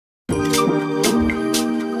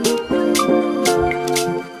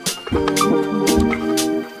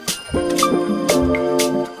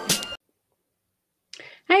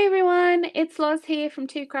Loz here from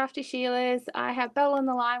Two Crafty Sheilas. I have Belle on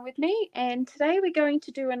the line with me, and today we're going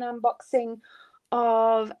to do an unboxing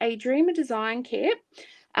of a Dreamer design kit.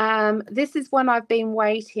 This is one I've been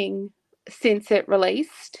waiting since it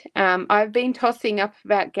released. I've been tossing up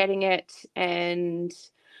about getting it, and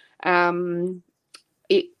it's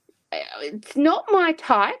not my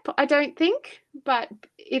type, I don't think, but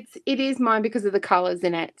it is mine because of the colours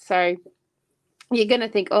in it. So you're going to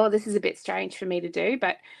think, oh, this is a bit strange for me to do,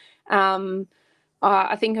 but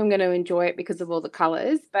I think I'm going to enjoy it because of all the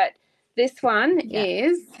colours. But this one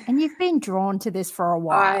is... And you've been drawn to this for a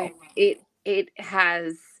while. It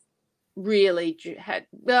has really had...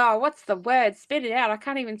 Oh, what's the word? Spit it out. I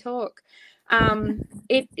can't even talk.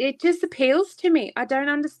 It just appeals to me. I don't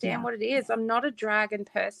understand what it is. I'm not a dragon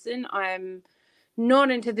person. I'm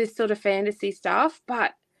not into this sort of fantasy stuff,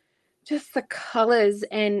 but just the colours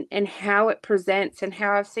and how it presents and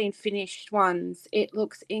how I've seen finished ones, it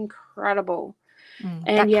looks incredible.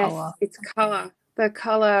 And yes, colour. It's colour.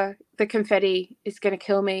 The confetti is going to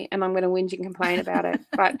kill me, and I'm going to whinge and complain about it.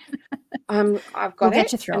 But I've got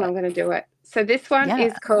it, and I'm going to do it. So this one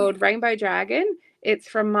is called Rainbow Dragon. It's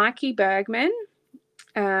from Mikey Bergman,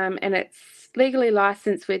 and it's legally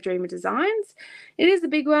licensed with Dreamer Designs. It is a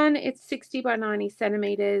big one. It's 60 by 90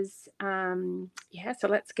 centimeters. So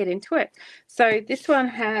let's get into it. So this one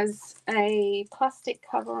has a plastic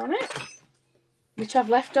cover on it, which I've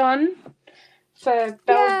left on for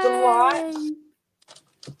Belle's delight.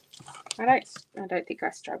 I don't think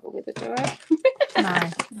I struggle with it, do I? No,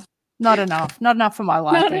 not enough. Not enough for my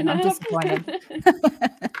liking. I'm disappointed.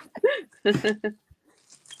 This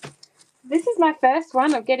is my first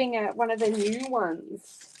one of getting one of the new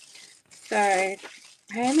ones. So I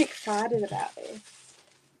am excited about this.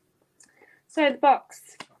 So the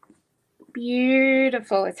box,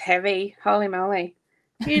 beautiful. It's heavy. Holy moly.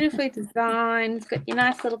 Beautifully designed. It's got your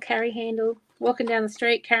nice little carry handle. Walking down the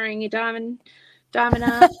street carrying your diamond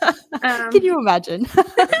art. Can you imagine?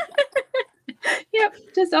 Yep,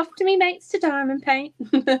 just off to me mates to diamond paint.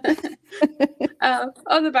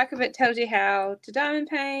 On the back of it tells you how to diamond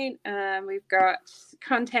paint. We've got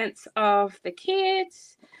contents of the kit.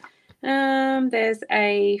 There's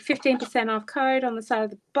a 15% off code on the side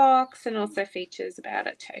of the box, and also features about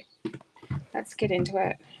it too. Let's get into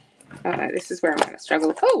it. Oh no, this is where I'm going to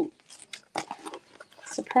struggle. Oh,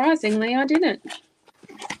 surprisingly, I didn't.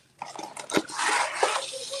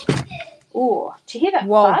 Oh, did you hear that?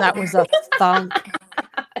 Whoa, thud? that was a thunk.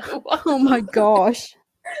 Oh my gosh.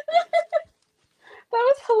 That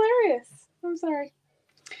was hilarious. I'm sorry.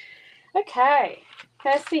 Okay.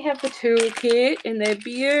 First we have the toolkit in their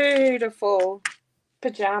beautiful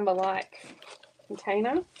pajama-like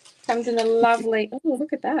container. Comes in a lovely... Oh,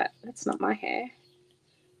 look at that. That's not my hair.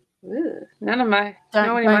 Ooh,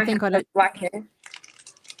 Don't think on it. Black hair.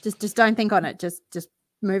 Just don't think on it. Just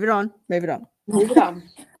move it on. Move it on. Move it on.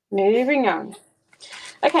 Moving on.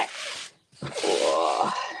 Okay.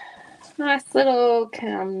 Oh, nice little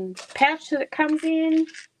pouch that it comes in.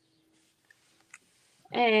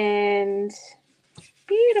 And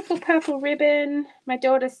beautiful purple ribbon. My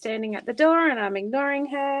daughter's standing at the door and I'm ignoring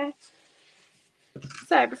her.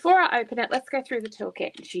 So before I open it, let's go through the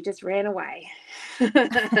toolkit. She just ran away.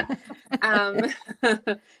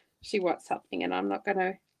 She wants something and I'm not going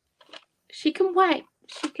to. She can wait.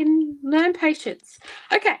 She can learn patience.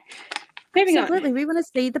 Okay, moving on. Absolutely, we want to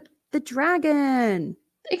see the dragon.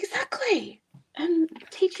 Exactly. I'm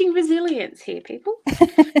teaching resilience here, people.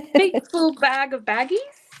 Big full bag of baggies.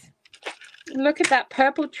 Look at that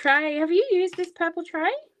purple tray. Have you used this purple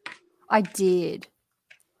tray? I did.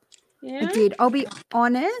 Yeah? I did. I'll be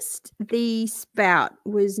honest, the spout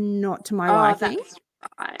was not to my liking.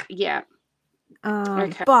 Yeah.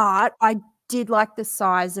 Okay. But I did like the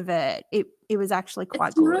size of it. It was actually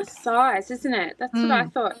quite good. It's nice size, isn't it? That's what I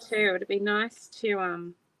thought too. It'd be nice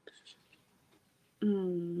to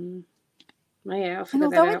yeah. And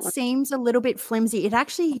although it seems a little bit flimsy, it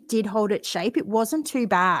actually did hold its shape. It wasn't too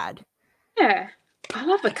bad. Yeah, I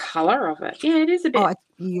love the color of it. Yeah, it is a bit. Oh, it's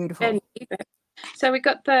beautiful. So we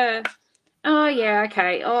got the. Oh yeah,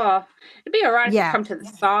 okay. Oh, it'd be all right if it come to the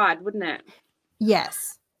side, wouldn't it?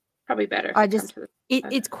 Yes. Probably better.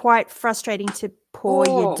 It's quite frustrating to pour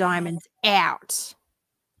your diamonds out.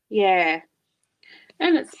 Yeah.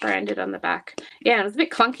 And it's branded on the back. Yeah, it was a bit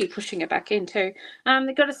clunky pushing it back in too.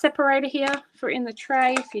 They've got a separator here for in the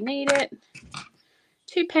tray if you need it.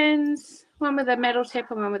 2 pens, one with a metal tip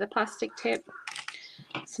and one with a plastic tip.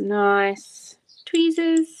 Some nice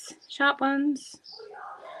tweezers, sharp ones.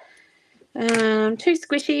 2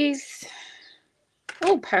 squishies.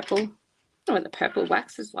 Oh, purple. I don't know what the purple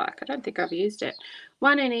wax is like. I don't think I've used it.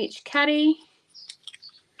 1 in each caddy.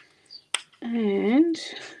 And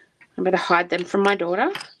I'm going to hide them from my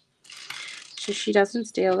daughter so she doesn't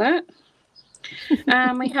steal that.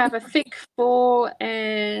 We have a thick 4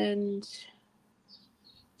 and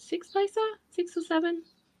 6 placer, 6 or 7,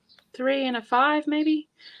 3 and a 5 maybe.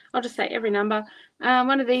 I'll just say every number.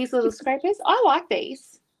 One of these little scrapers. I like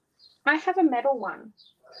these. I have a metal one.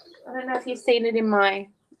 I don't know if you've seen it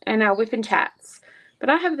in our whipping chats, but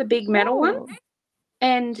I have the big metal one,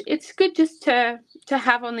 and it's good just to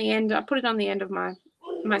have on the end. I put it on the end of my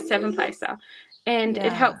 7 placer, and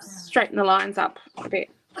it helps straighten the lines up a bit.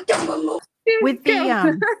 With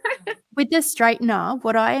the straightener,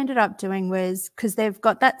 what I ended up doing was, because they've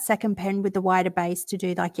got that second pen with the wider base to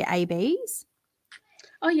do like your ABs.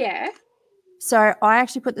 Oh yeah. So I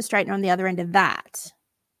actually put the straightener on the other end of that,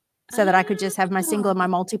 so that I could just have my single and my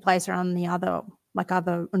multi-placer on the other, like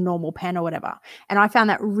a normal pen or whatever. And I found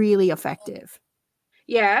that really effective.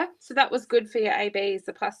 Yeah, so that was good for your ABs,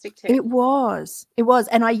 the plastic tip. It was.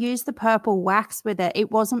 And I used the purple wax with it.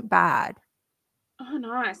 It wasn't bad. Oh,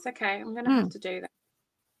 nice. Okay, I'm going to have to do that.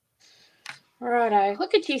 Righto.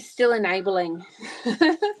 Look at you still enabling.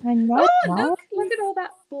 I know. Look at all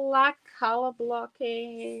that black colour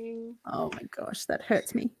blocking. Oh, my gosh, that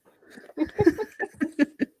hurts me.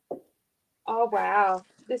 Oh, wow.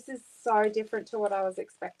 This is so different to what I was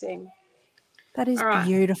expecting. That is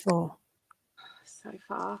beautiful. So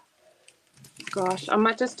far. Gosh, I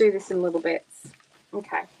might just do this in little bits.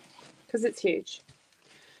 Okay, because it's huge.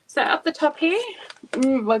 So up the top here,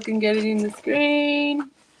 if I can get it in the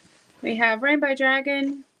screen, we have Rainbow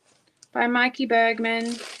Dragon by Mikey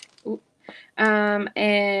Bergman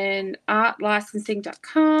and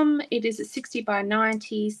artlicensing.com. It is a 60 by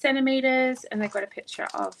 90 centimeters, and they've got a picture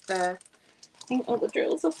of I think all the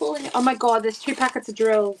drills are falling. Oh my God, there's 2 packets of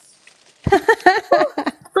drills.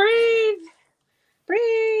 Breathe.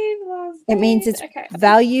 Breathe, Loz. It means it's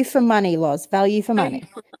value for money, Loz. Value for money.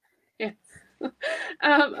 Yeah.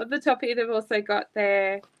 At the top here, they've also got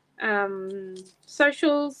their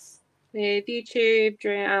socials, their YouTube,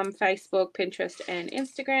 Facebook, Pinterest, and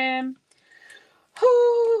Instagram.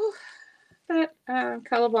 Whew, that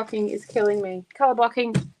colour blocking is killing me. Colour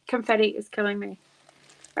blocking confetti is killing me.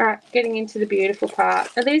 All right, getting into the beautiful part.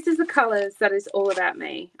 Now, these are the colours that is all about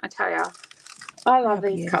me, I tell you. I love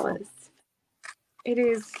these colours. It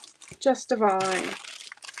is just divine.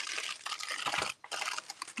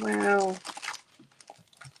 Wow.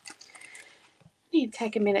 I need to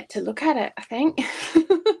take a minute to look at it, I think.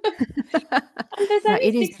 There's only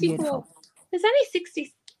it is beautiful. There's only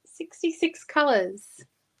 66 colours.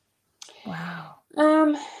 Wow.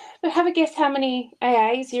 But have a guess how many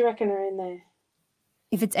AAs you reckon are in there?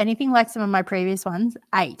 If it's anything like some of my previous ones,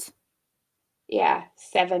 8. Yeah,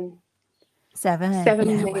 7. 7. 7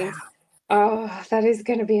 yeah, wow. Oh, that is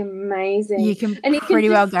going to be amazing. You can pretty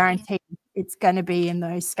well guarantee it's going to be in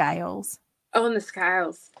those scales. On the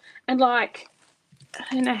scales. And like,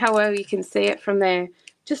 I don't know how well you can see it from there.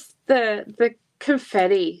 Just the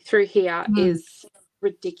confetti through here is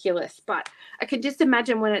ridiculous. But I can just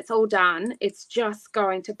imagine when it's all done, it's just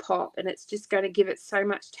going to pop, and it's just going to give it so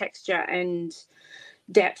much texture and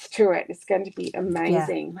depth to it. It's going to be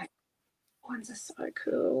amazing. Yeah. Like, ones are so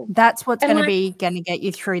cool. That's what's going to be going to get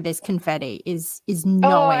you through this confetti is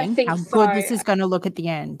knowing how good this is going to look at the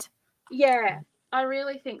end. Yeah, I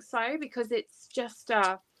really think so, because it's just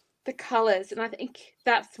the colours, and I think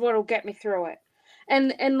that's what will get me through it.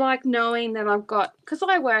 And like knowing that I've got, because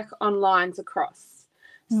I work on lines across.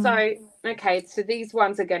 So, okay, so these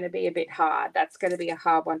ones are going to be a bit hard. That's going to be a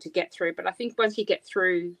hard one to get through. But I think once you get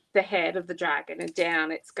through the head of the dragon and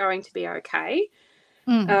down, it's going to be okay.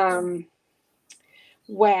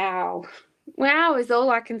 Wow. Wow is all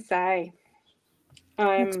I can say.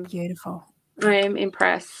 It's beautiful. I am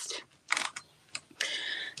impressed.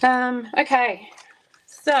 Okay.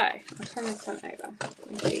 So I'll turn this one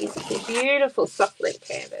over. Use the beautiful soft link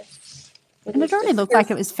canvas. And it already looked like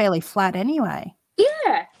it was fairly flat anyway.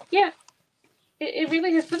 Yeah, yeah. It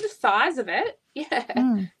really has, for the size of it. Yeah.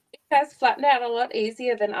 It has flattened out a lot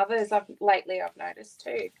easier than others I've noticed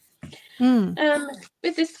too.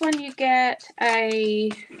 With this one, you get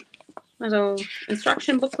a little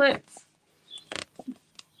instruction booklet.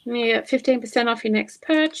 You get 15% off your next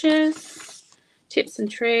purchase, tips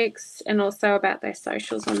and tricks, and also about their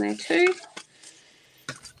socials on there too.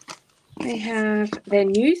 They have their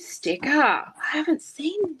new sticker. I haven't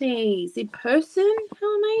seen these in person.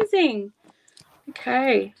 How amazing.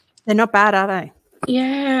 Okay. They're not bad, are they?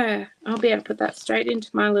 Yeah. I'll be able to put that straight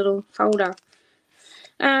into my little folder.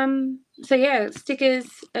 So yeah, stickers,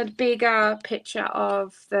 a bigger picture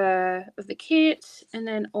of the kit, and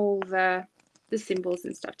then all the the symbols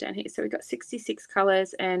and stuff down here. So we've got 66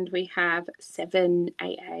 colours and we have 7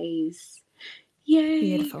 AAs. Yay.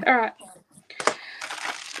 Beautiful. All right.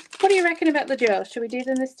 What do you reckon about the drills? Should we do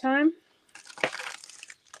them this time?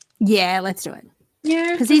 Yeah, let's do it.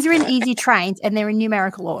 Yeah. Because these are in easy trains and they're in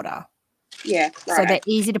numerical order. Yeah. Right. So they're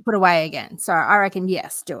easy to put away again. So I reckon,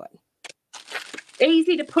 yes, do it.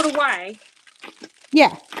 Easy to put away?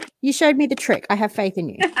 Yeah. You showed me the trick. I have faith in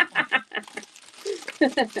you.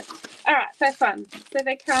 All right. So fun. So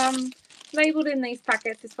they come labelled in these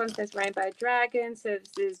packets. This one says Rainbow Dragon. So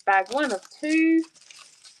this is bag 1 of 2.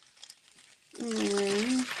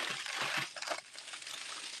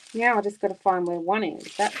 Now I just got to find where 1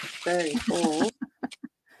 is. That's very cool.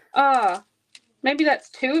 Oh, maybe that's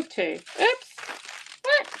 2 of 2. Oops.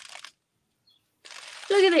 What?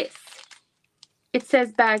 Look at this. It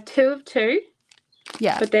says bag 2 of 2.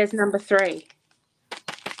 Yeah. But there's number 3.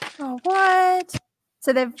 Oh, what?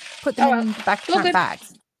 So they've put them in the back front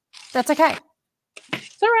bags. That's okay.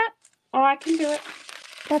 It's all right. Oh, I can do it.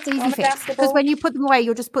 That's easy fix. Because when you put them away,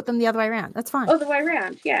 you'll just put them the other way around. That's fine. Oh, the way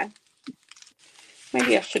around, yeah.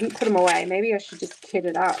 Maybe I shouldn't put them away. Maybe I should just kit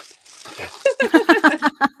it up.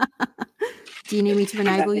 Do you need me to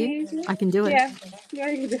enable you? I can do it. Yeah,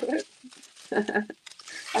 you can do it.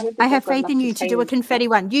 I have faith in you to do a confetti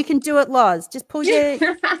one. You can do it, Loz. Just pull your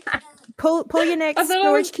pull your next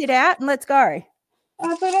storage kit out and let's go.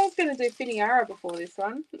 I thought I was going to do Finiara before this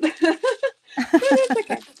one. But it's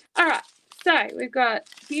okay. All right. So we've got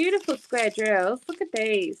beautiful square drills. Look at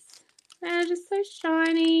these. They're just so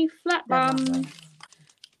shiny, flat bums.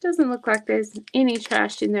 Doesn't look like there's any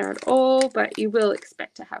trash in there at all, but you will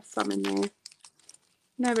expect to have some in there.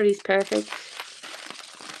 Nobody's perfect.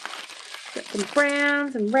 Got some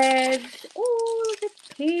browns and reds. Oh, look at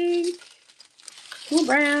pink. More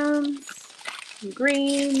browns and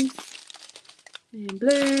greens and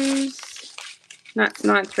blues. That's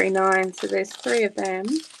 939, so there's 3 of them.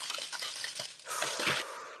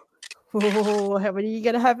 Oh, how many are you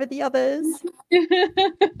going to have with the others?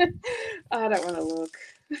 I don't want to look.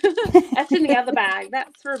 That's in the other bag.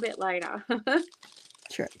 That's for a bit later.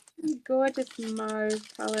 True. Gorgeous mauve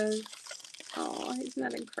colours. Oh, isn't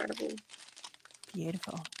that incredible?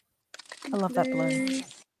 Beautiful. I love that blue.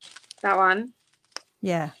 That one?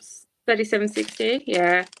 Yeah. 3760?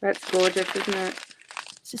 Yeah, that's gorgeous, isn't it?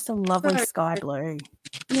 It's just a lovely sky blue.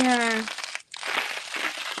 Yeah.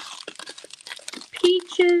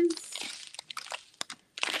 Peaches.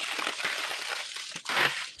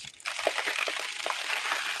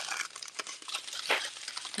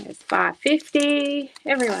 There's 550.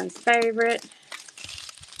 Everyone's favourite.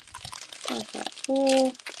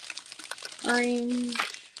 554. Orange,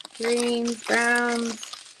 greens, browns.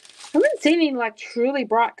 I haven't seen any like truly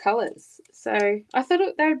bright colours, so I thought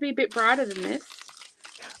they would be a bit brighter than this.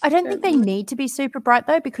 I don't think they need to be super bright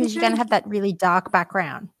though, because you're going to have that really dark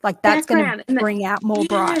background. Like that's going to bring out more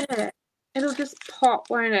bright. It'll just pop,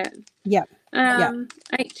 won't it? Yep.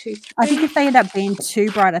 823. I think if they end up being too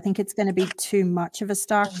bright, I think it's going to be too much of a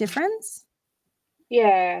stark difference.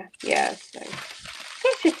 Yeah. So,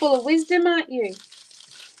 gosh, you're full of wisdom, aren't you?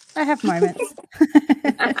 I have moments.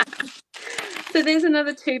 So there's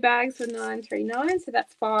another 2 bags for 939. So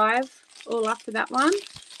that's 5 all up for that one.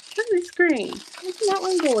 Look at this green. Isn't that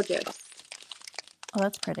one gorgeous? Oh,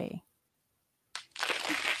 that's pretty.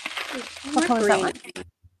 What colour is that one?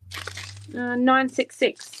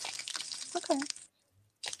 966. Okay.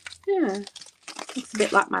 Yeah. Looks a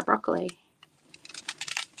bit like my broccoli.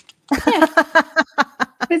 Yeah.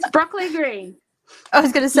 It's broccoli green. I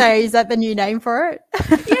was going to say, is that the new name for it?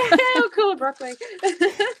 Yeah, we'll call it broccoli.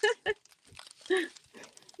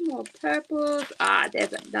 More purples.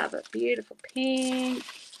 There's another beautiful pink.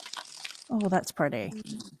 Oh, that's pretty.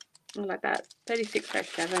 I like that.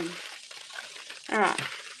 3607. All right.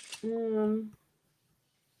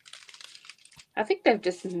 I think they've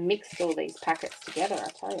just mixed all these packets together, I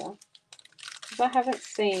tell you. Because I haven't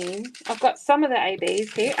seen. I've got some of the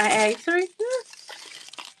ABs here. AA, sorry.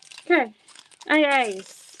 Okay.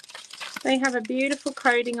 AAs. They have a beautiful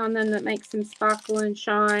coating on them that makes them sparkle and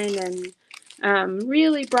shine and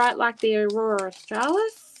really bright like the Aurora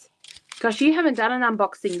Australis. Gosh, you haven't done an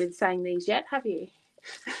unboxing with saying these yet, have you?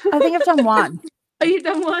 I think I've done one. Oh, you've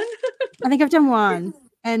done one? I think I've done one.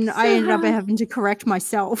 And I ended up having to correct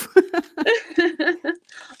myself.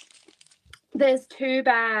 There's 2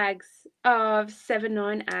 bags of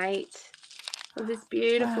 798 of this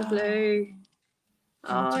beautiful blue.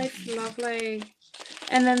 Oh, it's lovely.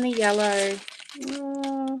 And then the yellow.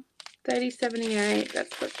 Oh, 3078.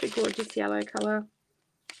 That's such a gorgeous yellow colour.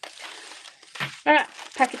 All right,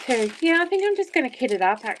 packet 2. Yeah, I think I'm just going to kit it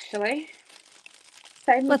up, actually.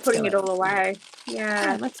 Save me putting it all away.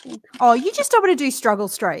 Yeah. Let's see. Oh, you just don't want to do struggle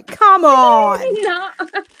straight. Come on. No.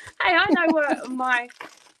 Hey, I know where my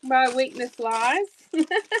weakness lies.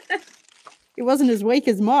 It wasn't as weak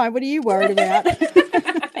as mine. What are you worried about?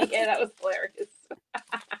 Yeah, that was hilarious.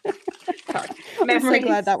 Sorry. I'm so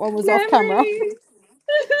glad that one was off camera.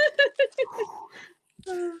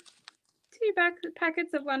 2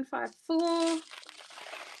 packets of 154.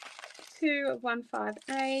 2 of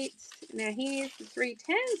 158. Now here's the 3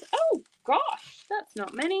 10s. Oh gosh, that's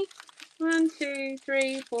not many. 1, 2,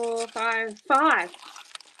 3, 4, 5.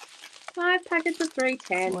 5 packets of 3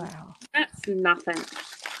 10s. Wow. That's nothing.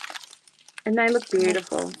 And they look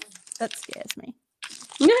beautiful. That scares me.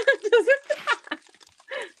 Just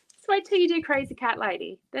wait till you do Crazy Cat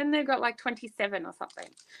Lady. Then they've got like 27 or something.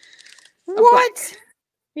 What?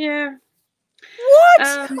 Yeah.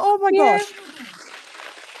 What? Oh my gosh.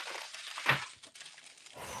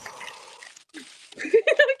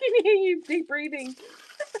 I can hear you deep breathing.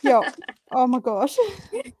 Yeah. Oh my gosh.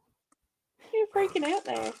 You're freaking out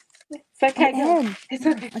there. It's okay. It's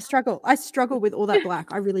okay. I struggle with all that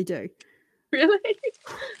black. I really do. Really?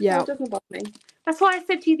 Yeah. No, it doesn't bother me. That's why I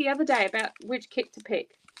said to you the other day about which kit to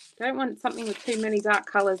pick. Don't want something with too many dark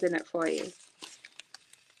colours in it for you.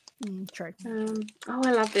 True. Oh,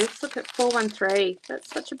 I love this. Look at 413. That's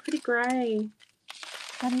such a pretty grey.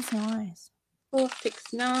 That is nice.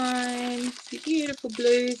 469. Beautiful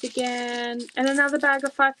blues again. And another bag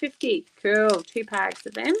of 550. Cool. 2 bags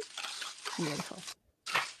of them. Beautiful.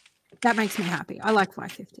 That makes me happy. I like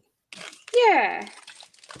 550. Yeah.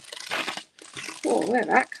 Oh, look at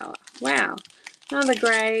that colour. Wow. Another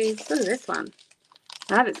greys. Look at this one.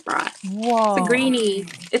 That is bright. Whoa. It's a greenie.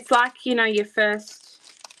 It's like, you know, your first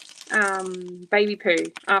baby poo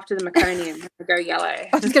after the meconium. It'll go yellow. I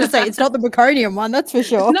was going to say, it's not the meconium one, that's for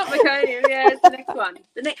sure. It's not meconium, yeah. It's the next one.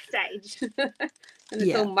 The next stage. And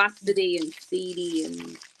it's all mustardy and seedy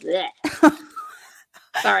and bleh.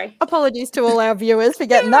 Sorry. Apologies to all our viewers for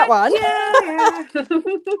getting that one. Yeah.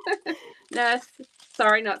 No,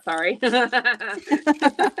 sorry, not sorry.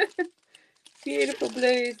 Beautiful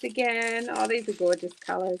blues again. Oh, these are gorgeous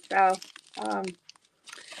colours. Well,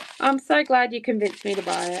 I'm so glad you convinced me to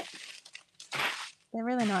buy it. They're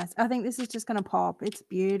really nice. I think this is just going to pop. It's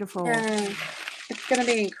beautiful. Yeah, it's going to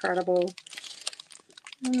be incredible.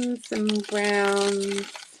 Some browns.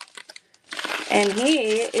 And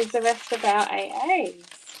here is the rest of our AAs.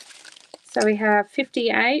 So we have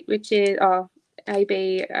 58, which is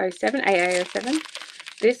AB07, AA07.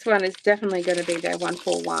 This one is definitely going to be their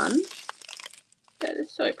 141. That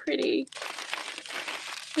is so pretty.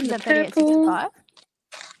 And the purple.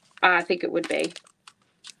 I think it would be.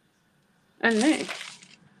 I don't know.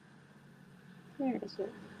 Where is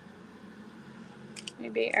it?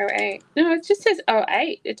 Maybe 08. No, it just says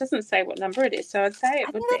 08. It doesn't say what number it is, so I'd say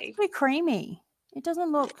it would be. It's too creamy. It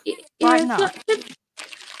doesn't look bright enough.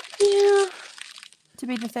 Yeah. To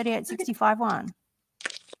be the 3865 one.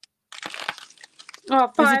 Oh,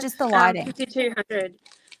 5. Is it just the lighting? 5200.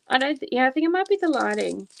 I think it might be the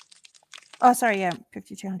lighting. Oh, sorry, yeah,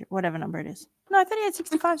 5200, whatever number it is. No,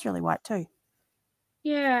 3865 is really white too.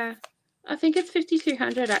 Yeah, I think it's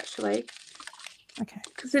 5200 actually. Okay.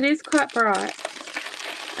 Because it is quite bright.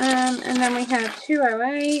 And then we have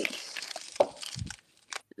 208.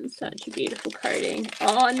 And such a beautiful coating.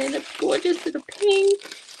 Oh, and then it's gorgeous little pink.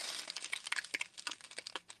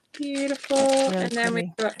 Beautiful. Really and then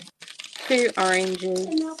we've got 2 oranges.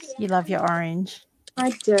 You love your orange.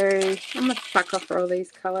 I do. I'm a sucker for all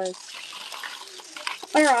these colours.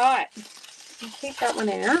 All right. I'll keep that one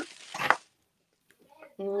out.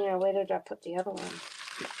 Yeah, where did I put the other one?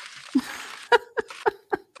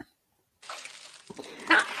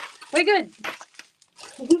 We're good.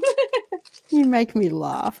 You make me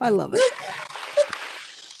laugh. I love it.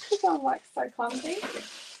 Because I'm like so clumsy.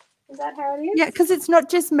 Is that how it is? Yeah, because it's not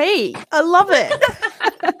just me. I love it.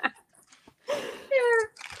 Yeah.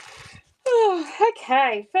 Oh,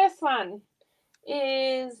 okay. First one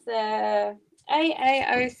is the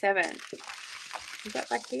AA07. Is that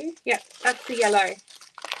back here? Yeah, that's the yellow.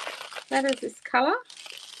 That is this colour.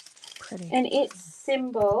 Pretty. And its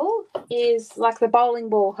symbol is like the bowling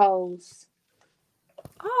ball holes.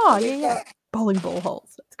 Oh, yeah. Bowling ball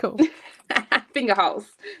holes. That's cool. Finger holes.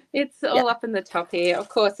 It's all up in the top here. Of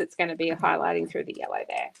course, it's going to be highlighting through the yellow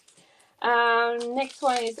there. Next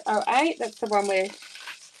one is 08. That's the one we're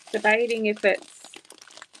debating if it's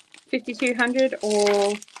 5200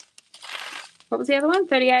 or what was the other one?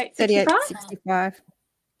 3865? 3865.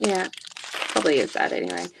 Yeah, probably is that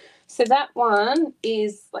anyway. So that one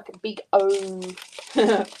is like a big O.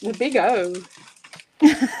 The big O.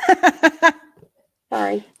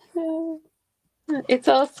 Sorry. It's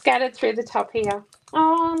all scattered through the top here.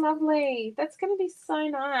 Oh, lovely. That's going to be so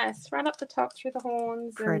nice. Right up the top through the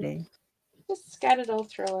horns. Pretty. And just scattered all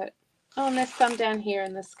through it. Oh, and there's some down here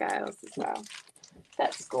in the scales as well.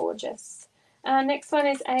 That's gorgeous. Next one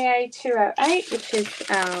is AA208, which is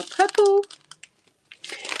our purple.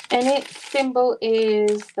 And its symbol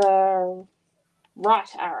is the right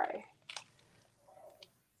arrow.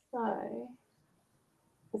 So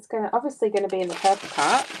it's obviously going to be in the purple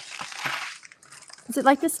part. Is it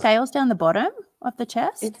like the scales down the bottom of the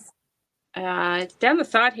chest? It's down the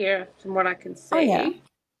side here, from what I can see. Oh, yeah.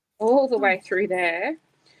 All the way through there.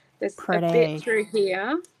 There's Pretty. a bit through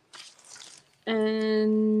here.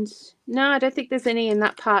 And no, I don't think there's any in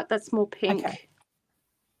that part. That's more pink. Okay.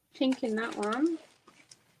 Pink in that one.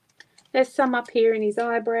 There's some up here in his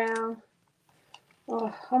eyebrow.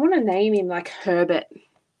 Oh, I want to name him like Herbert.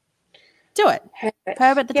 Do it.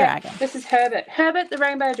 Herbert the dragon. This is Herbert. Herbert the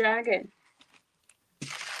rainbow dragon.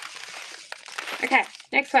 Okay,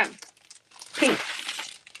 next one. Pink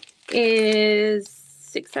is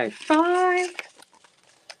 605.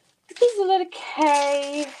 This is a letter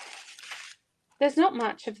K. There's not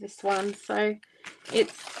much of this one, so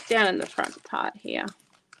it's down in the front part here.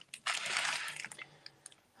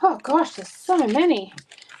 Oh gosh, there's so many.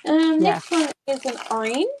 Next one is an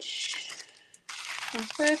orange. Our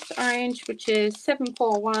first orange, which is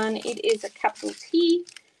 741. It is a capital T.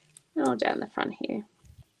 Oh, down the front here.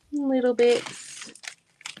 Little bits.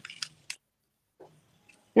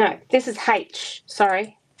 No, this is H.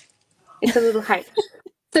 Sorry. It's a little H.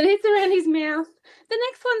 So it's around his mouth. The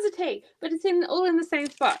next one's a T, but it's all in the same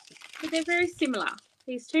spot. But they're very similar,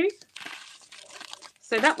 these two.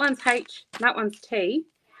 So that one's H, that one's T.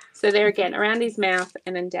 So they're again around his mouth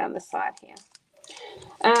and then down the side here.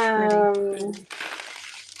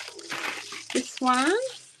 This one,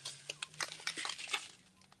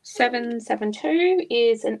 772,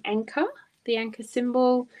 is an anchor, the anchor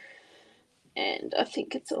symbol. And I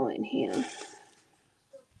think it's all in here.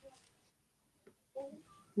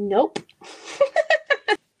 Nope.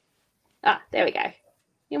 There we go.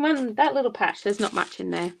 In that little patch, there's not much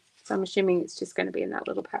in there. So I'm assuming it's just going to be in that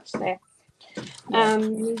little patch there.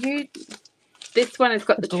 This one has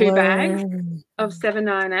got the two bags of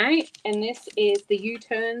 798, and this is the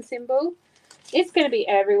U-turn symbol. It's going to be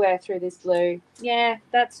everywhere through this blue. Yeah,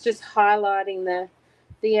 that's just highlighting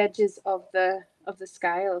the edges of the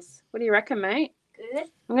scales. What do you reckon, mate? Good.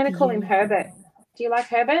 I'm going to call him Herbert. Do you like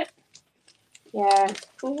Herbert? Yeah.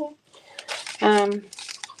 Mm-hmm.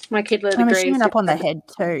 My kid agrees. I'm assuming up on the head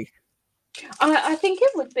too. I think it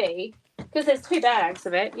would be, because there's two bags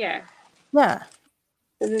of it. Yeah. Yeah.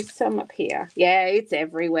 So there's some up here. Yeah, it's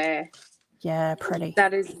everywhere. Yeah, pretty.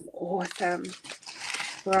 That is awesome.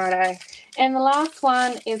 Righto. And the last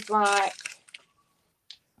one is like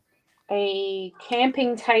a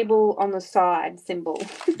camping table on the side symbol.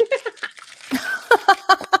 Tell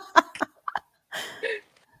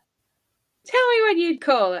me what you'd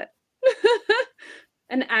call it.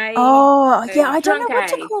 An A. Oh, yeah, I don't know what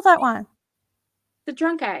to call that one. The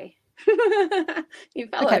drunk A. You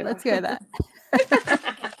fell okay, over. let's go there.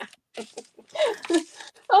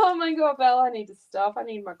 Oh my God, Belle, I need to stop. I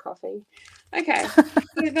need my coffee. Okay, so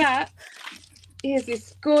that is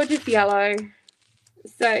this gorgeous yellow.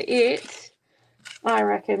 So I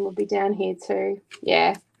reckon, will be down here too.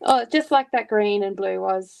 Yeah. Oh, just like that green and blue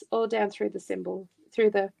was, all down through the symbol,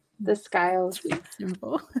 through the scales.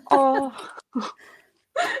 Symbol. Oh.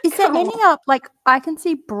 Is there any up, like I can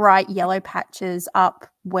see bright yellow patches up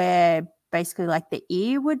where basically like the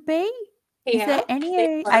ear would be? Yeah. Is there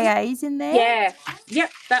any AAs in there? Yeah.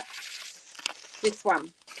 Yep, that's this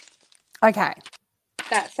one. Okay.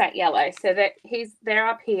 That's that yellow. So that they're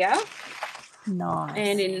up here. Nice.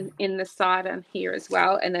 And in the side and here as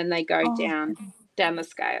well. And then they go down the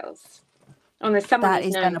scales. And there's someone that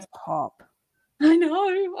is going to pop. I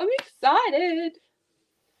know. I'm excited.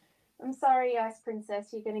 I'm sorry, Ice Princess.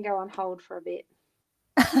 You're going to go on hold for a bit.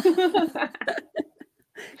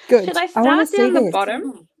 Good. Should I start down the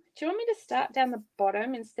bottom? Do you want me to start down the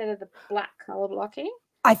bottom instead of the black colour blocking?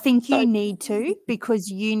 I think you need to, because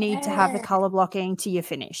you need to have the colour blocking to your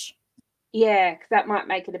finish. Yeah, because that might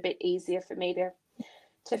make it a bit easier for me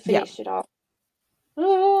to finish it off.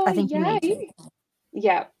 Oh, I think you need to.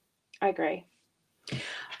 Yeah, I agree.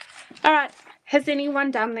 All right. Has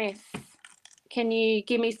anyone done this? Can you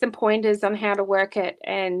give me some pointers on how to work it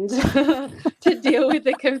and to deal with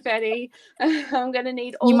the confetti? I'm going to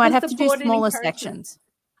need all the support. You might have to do smaller sections.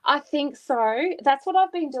 I think so. That's what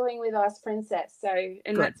I've been doing with Ice Princess.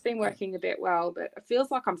 That's been working a bit well, but it feels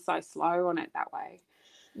like I'm so slow on it that way.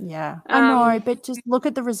 Yeah, I know, but just look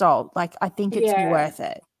at the result. Like, I think it's worth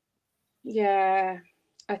it. Yeah,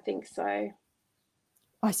 I think so.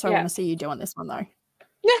 I so want to see you doing this one though.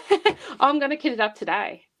 I'm going to kit it up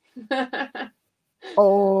today. I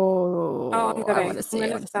want to see. I'm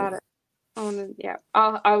going to start it. Yeah,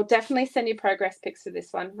 I'll definitely send you progress pics for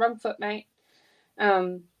this one. Wrong foot, mate.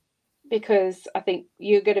 Because I think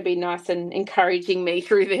you're going to be nice and encouraging me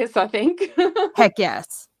through this, I think. Heck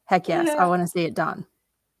yes. Yeah. I want to see it done.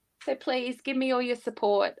 So please give me all your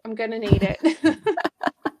support. I'm going to need it.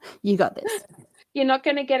 You got this. You're not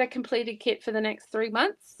going to get a completed kit for the next 3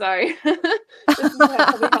 months. So this is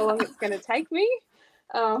probably how long it's going to take me.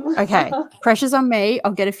 Okay. Pressure's on me.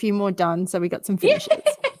 I'll get a few more done so we got some finishes.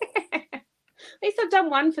 Yeah. At least I've done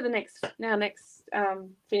one for the next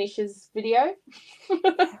finishes video.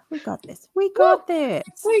 We got this. We got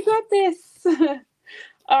this.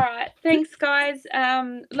 All right. Thanks, guys.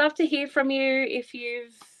 Love to hear from you if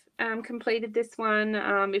you've completed this one,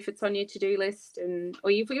 if it's on your to-do list,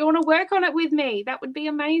 or if you want to work on it with me, that would be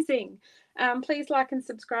amazing. Please like and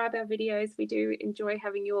subscribe our videos. We do enjoy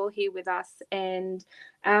having you all here with us, and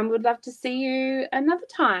would love to see you another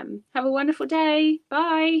time. Have a wonderful day.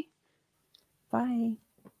 Bye. Bye.